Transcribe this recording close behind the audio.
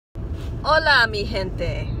Hola, mi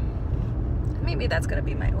gente. Maybe that's gonna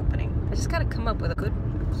be my opening. I just gotta come up with a good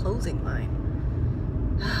closing line.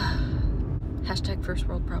 Hashtag first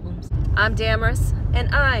world problems. I'm Damaris,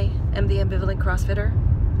 and I am the Ambivalent Crossfitter,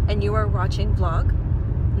 and you are watching vlog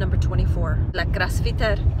number 24. La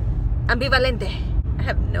Crossfitter Ambivalente. I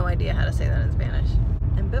have no idea how to say that in Spanish.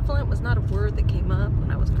 Ambivalent was not a word that came up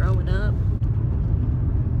when I was growing up.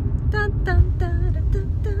 Dun, dun, dun, dun,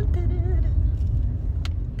 dun, dun, dun.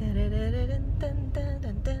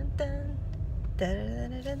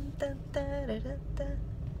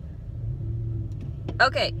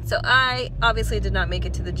 Okay, so I obviously did not make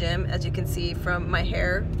it to the gym. As you can see from my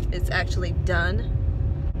hair, it's actually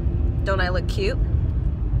done. Don't I look cute?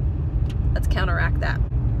 Let's counteract that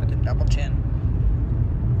with a double chin.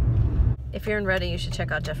 If you're in Reading, you should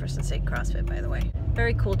check out Jefferson State CrossFit, by the way.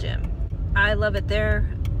 Very cool gym. I love it there.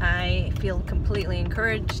 I feel completely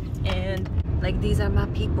encouraged, and like, these are my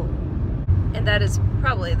people. And that is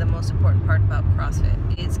probably the most important part about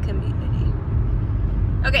CrossFit, is community.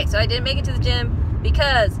 Okay, so I didn't make it to the gym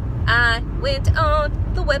because I went on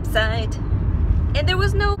the website and there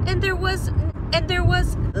was no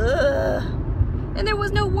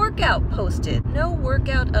workout posted. No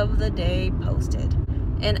workout of the day posted.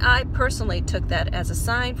 And I personally took that as a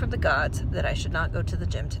sign from the gods that I should not go to the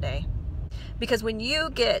gym today. Because when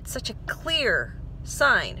you get such a clear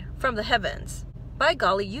sign from the heavens, by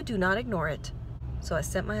golly, you do not ignore it. So I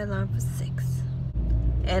set my alarm for 6.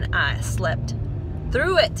 And I slept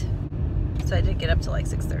through it. So I didn't get up till like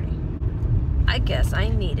 6:30. I guess I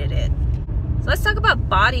needed it. So let's talk about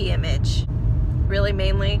body image. Really,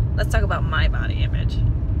 mainly, let's talk about my body image.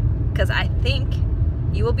 Because I think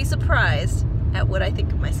you will be surprised at what I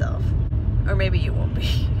think of myself. Or maybe you won't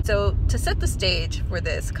be. So to set the stage for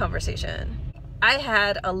this conversation, I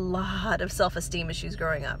had a lot of self-esteem issues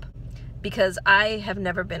growing up because I have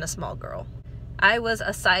never been a small girl. I was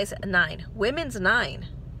a size 9, women's 9,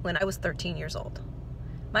 when I was 13 years old.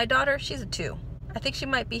 My daughter, she's a 2. I think she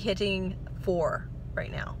might be hitting 4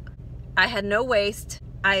 right now. I had no waist.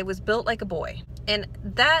 I was built like a boy. And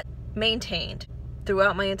that maintained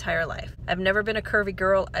throughout my entire life. I've never been a curvy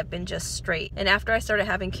girl. I've been just straight. And after I started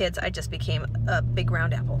having kids, I just became a big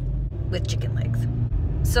round apple with chicken legs.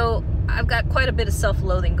 So I've got quite a bit of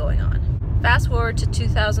self-loathing going on. Fast forward to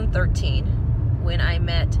 2013, when I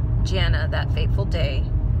met Jana that fateful day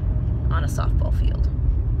on a softball field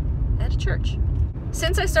at a church.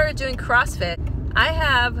 Since I started doing CrossFit, I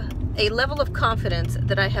have a level of confidence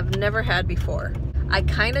that I have never had before. I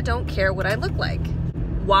kind of don't care what I look like.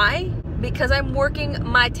 Why? Because I'm working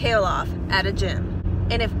my tail off at a gym.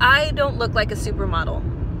 And if I don't look like a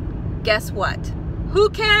supermodel, guess what? Who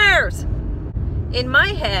cares? In my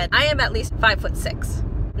head, I am at least 5'6",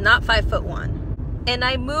 not 5'1". And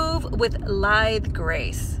I move with lithe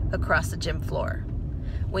grace across the gym floor.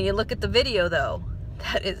 When you look at the video though,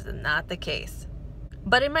 that is not the case.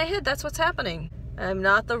 But in my head, that's what's happening. I'm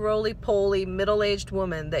not the roly-poly middle-aged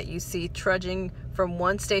woman that you see trudging from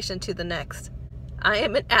one station to the next. I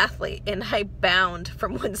am an athlete and I bound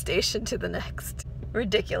from one station to the next.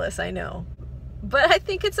 Ridiculous, I know. But I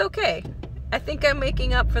think it's okay. I think I'm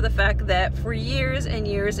making up for the fact that for years and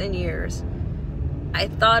years and years, I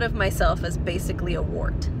thought of myself as basically a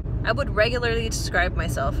wart. I would regularly describe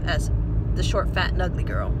myself as the short, fat, and ugly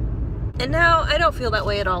girl. And now I don't feel that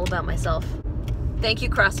way at all about myself. Thank you,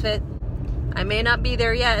 CrossFit. I may not be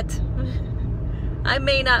there yet. I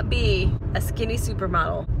may not be a skinny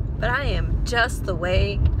supermodel, but I am just the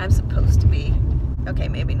way I'm supposed to be. Okay,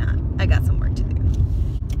 maybe not. I got some work to do.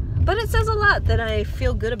 But it says a lot that I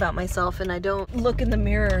feel good about myself and I don't look in the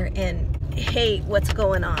mirror and hate what's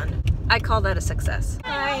going on. I call that a success.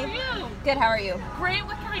 Hi. How are you? Good, how are you? Great.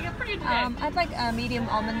 What can I get for you today? I'd like a medium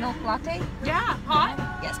almond milk latte. Yeah,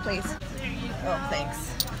 hot? Yes, please. There you go. Oh, thanks.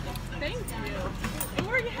 Thank you. And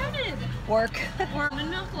where are you headed? Work.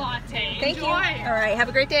 Almond milk latte. Thank Enjoy. you. All right, have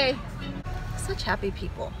a great day. Such happy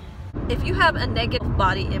people. If you have a negative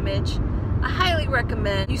body image, I highly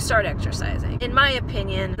recommend you start exercising. In my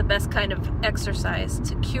opinion, the best kind of exercise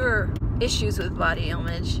to cure issues with body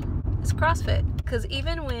image is CrossFit. Because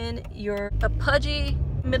even when you're a pudgy,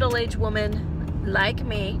 middle-aged woman like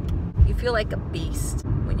me, you feel like a beast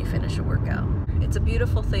when you finish a workout. It's a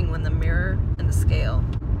beautiful thing when the mirror and the scale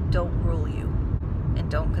don't rule you and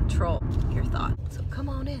don't control your thought. So come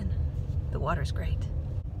on in. The water's great.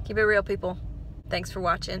 Keep it real, people. Thanks for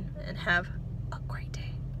watching and have